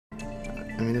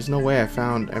I mean, there's no way I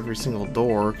found every single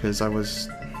door, because I was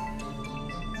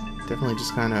definitely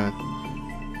just kind of...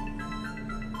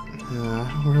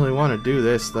 I don't really want to do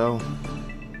this, though.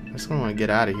 I just want to get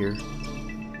out of here.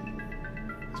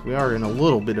 We are in a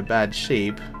little bit of bad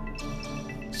shape.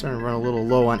 Starting to run a little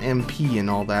low on MP and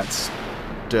all that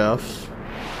stuff.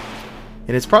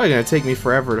 And it's probably going to take me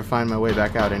forever to find my way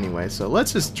back out anyway. So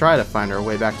let's just try to find our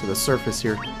way back to the surface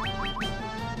here.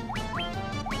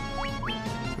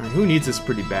 Alright, who needs this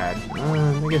pretty bad?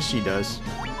 I guess she does.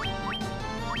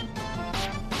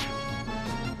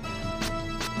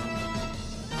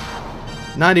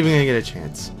 Not even going to get a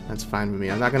chance. That's fine with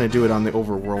me. I'm not going to do it on the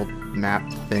overworld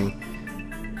map thing.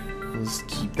 Let's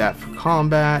keep that for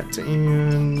combat,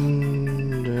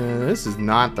 and this is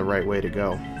not the right way to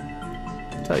go.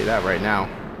 I'll tell you that right now.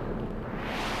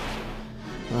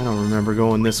 I don't remember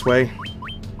going this way.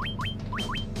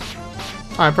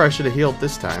 I probably should have healed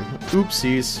this time.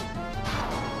 Oopsies.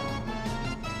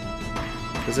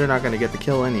 Because they're not going to get the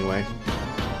kill anyway.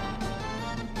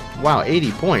 Wow,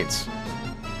 80 points.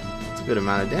 That's a good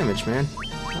amount of damage, man.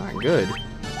 Not good.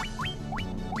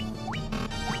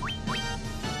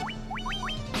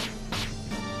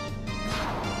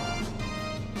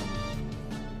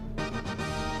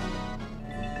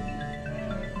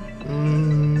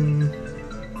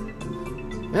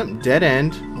 Yep, dead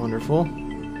end. Wonderful.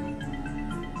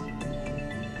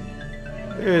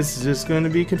 It's just going to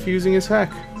be confusing as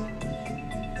heck.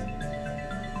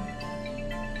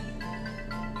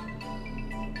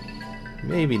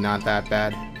 Maybe not that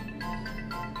bad.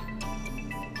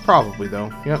 Probably,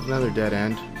 though. Yep, another dead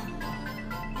end.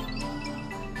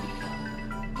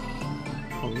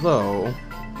 Although...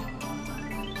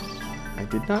 I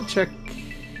did not check...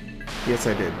 Yes,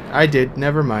 I did. I did.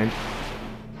 Never mind.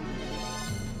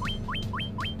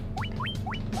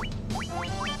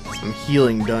 Some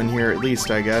healing done here, at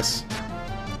least, I guess.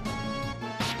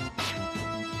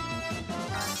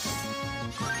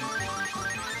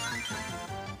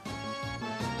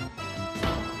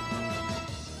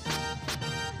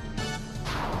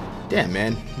 Damn,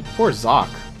 man. Poor Zoc.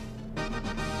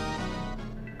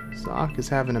 Zoc is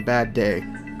having a bad day.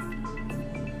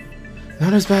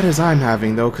 Not as bad as I'm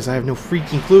having, though, because I have no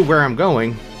freaking clue where I'm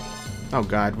going. Oh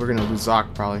god, we're gonna lose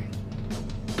Zoc, probably.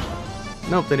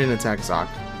 Nope, they didn't attack Zoc.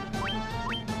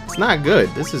 It's not good.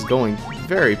 This is going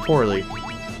very poorly.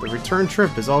 The return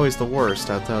trip is always the worst,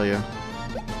 I'll tell you.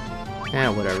 Eh,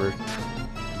 whatever.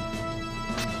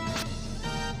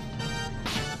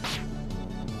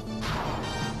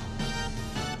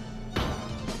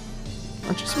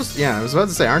 Aren't you supposed to... Yeah, I was about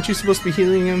to say, aren't you supposed to be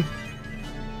healing him?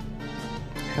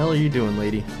 What the hell are you doing,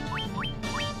 lady?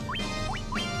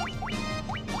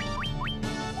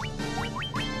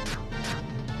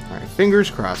 Alright, fingers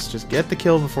crossed. Just get the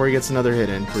kill before he gets another hit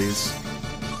in, please.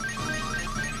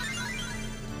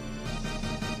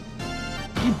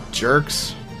 You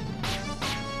jerks.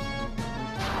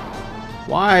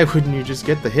 Why wouldn't you just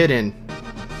get the hit in?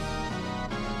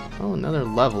 Oh, another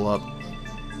level up.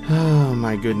 Oh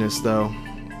my goodness, though.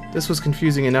 This was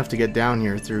confusing enough to get down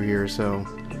here through here, so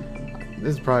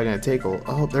this is probably gonna take a...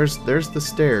 Oh, there's the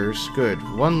stairs. Good.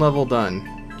 One level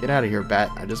done. Get out of here,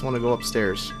 Bat. I just want to go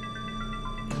upstairs.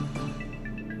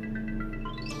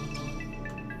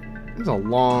 It's a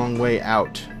long way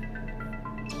out.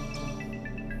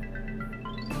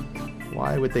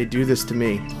 Why would they do this to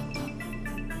me?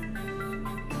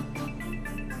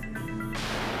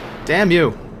 Damn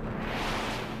you!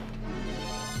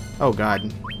 Oh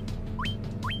god.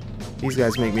 These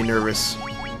guys make me nervous.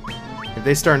 If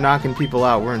they start knocking people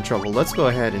out, we're in trouble. Let's go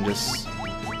ahead and just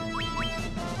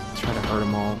try to hurt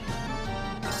them all.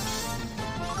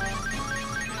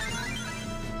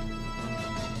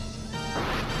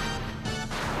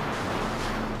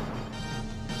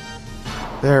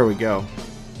 There we go.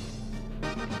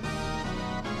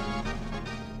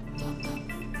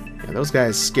 Yeah, those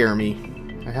guys scare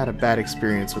me. I had a bad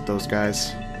experience with those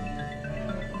guys.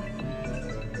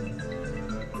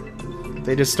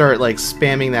 They just start like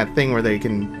spamming that thing where they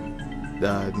can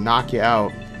knock you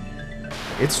out.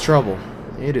 It's trouble.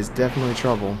 It is definitely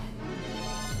trouble.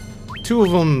 Two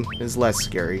of them is less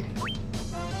scary.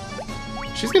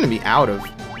 She's gonna be out of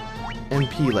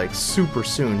MP like super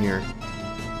soon here.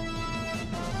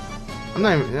 I'm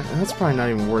not even, that's probably not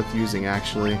even worth using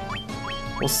actually.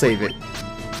 We'll save it.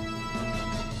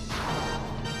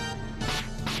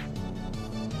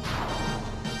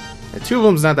 Two of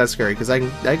them's not that scary because I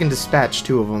can dispatch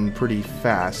two of them pretty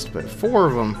fast, but four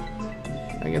of them,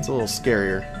 that gets a little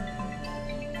scarier.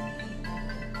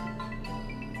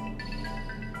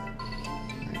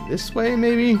 Right, this way,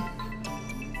 maybe?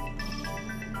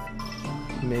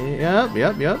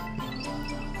 Yep.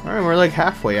 Alright, we're like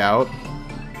halfway out.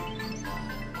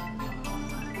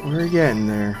 We're getting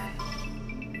there.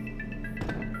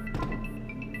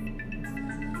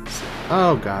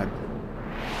 Oh god.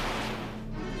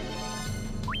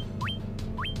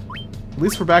 At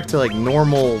least we're back to like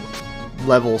normal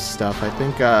level stuff. I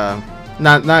think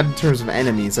not in terms of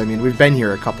enemies. I mean, we've been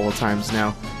here a couple of times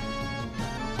now.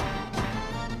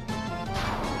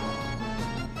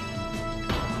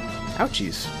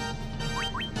 Ouchies.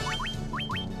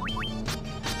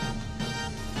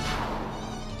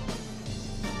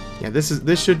 Yeah,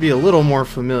 this should be a little more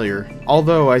familiar.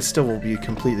 Although I still will be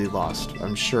completely lost,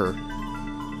 I'm sure.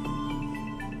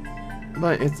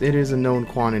 But it is a known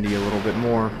quantity a little bit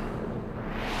more.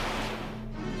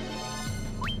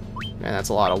 Man, that's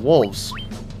a lot of wolves.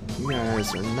 You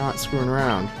guys are not screwing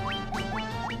around.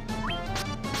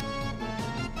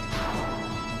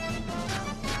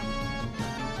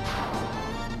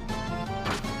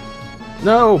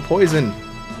 No! Poison! You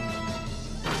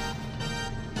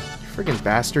friggin'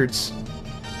 bastards.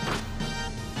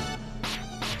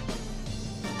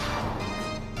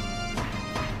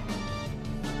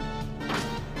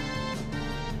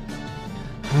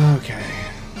 Okay.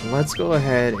 Let's go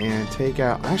ahead and take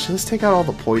out... Actually, let's take out all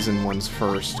the poison ones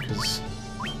first, because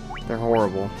they're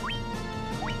horrible.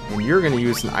 And you're going to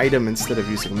use an item instead of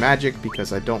using magic,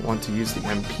 because I don't want to use the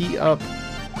MP up.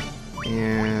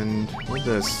 And we'll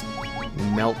just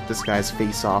melt this guy's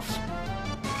face off.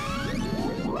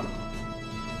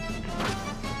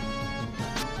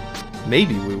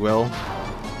 Maybe we will.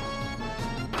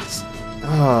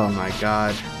 Oh my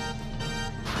god.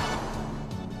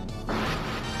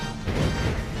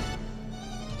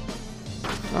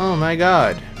 Oh my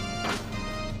god.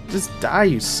 Just die,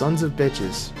 you sons of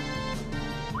bitches.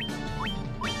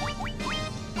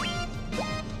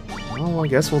 Well, I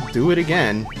guess we'll do it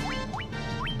again.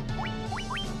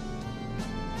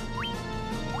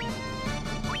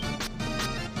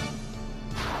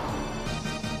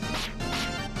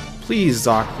 Please,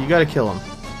 Zoc, you gotta kill him.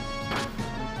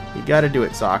 You gotta do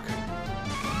it, Zoc.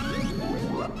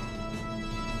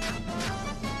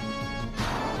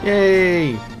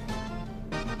 Yay!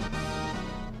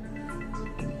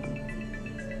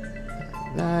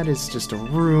 That is just a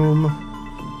room.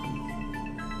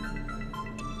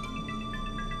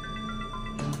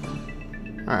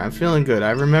 Alright, I'm feeling good.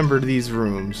 I remembered these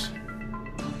rooms.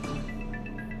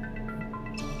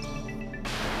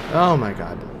 Oh my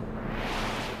god.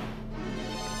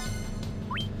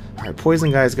 Alright,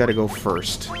 poison guy's gotta go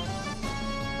first.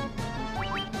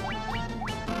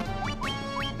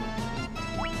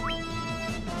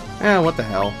 Eh, what the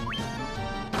hell.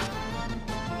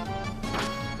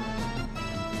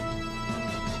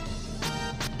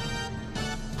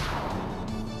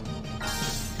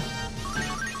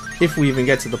 If we even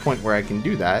get to the point where I can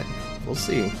do that, we'll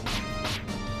see.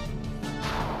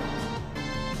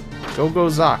 Go,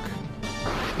 Zoc.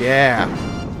 Yeah.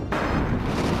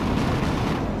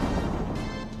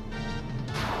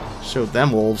 Show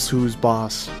them wolves who's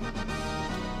boss.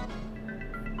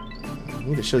 I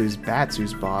need to show these bats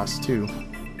who's boss, too.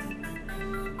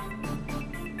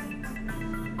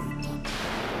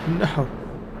 No.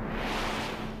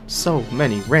 So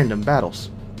many random battles.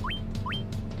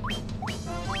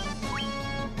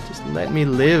 Just let me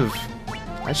live.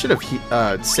 I should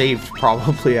have saved,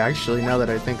 probably, actually, now that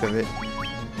I think of it.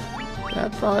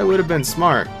 That probably would have been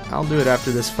smart. I'll do it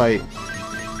after this fight.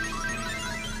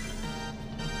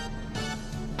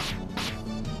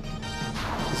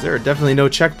 There are definitely no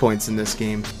checkpoints in this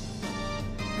game.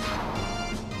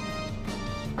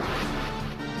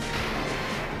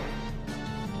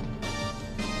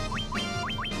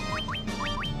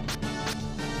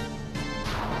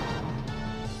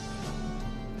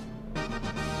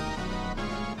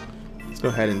 Let's go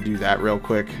ahead and do that real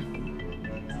quick.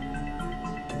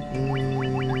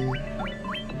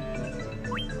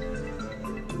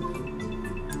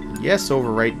 Yes,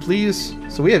 overwrite, please.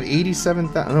 So we have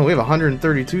 87,000. No, we have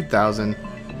 132,000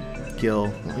 gil.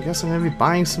 Well, I guess I'm gonna be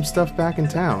buying some stuff back in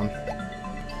town.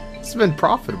 This has been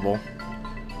profitable.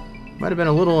 Might have been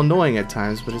a little annoying at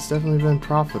times, but it's definitely been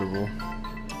profitable.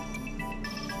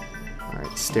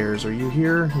 Alright, stairs, are you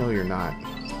here? No, you're not.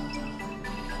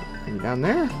 Are you down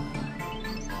there?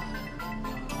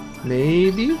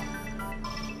 Maybe?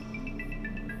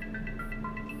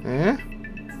 Eh?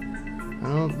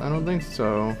 I don't think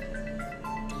so.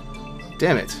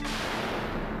 Damn it.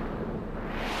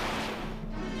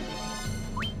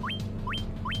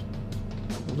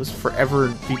 We'll just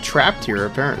forever be trapped here,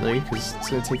 apparently, because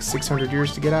it's going to take 600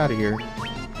 years to get out of here.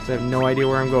 Because I have no idea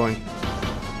where I'm going.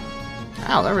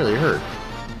 Ow, that really hurt.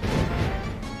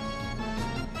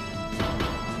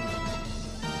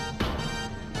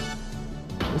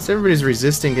 At least everybody's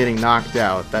resisting getting knocked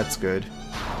out. That's good.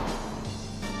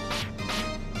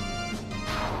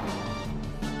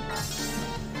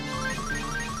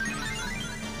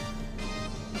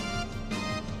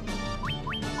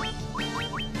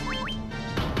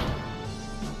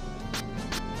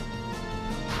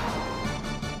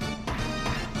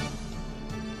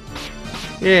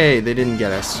 Yay, they didn't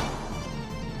get us.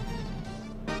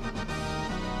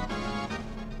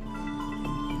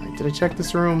 Right, did I check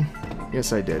this room?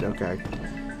 Yes, I did. Okay.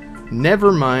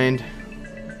 Never mind.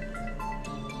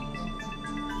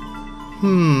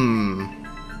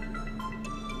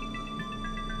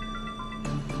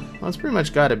 Well, it's pretty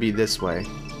much got to be this way.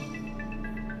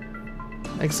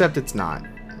 Except it's not.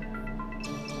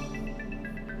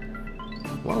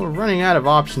 Well, we're running out of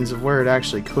options of where it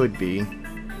actually could be.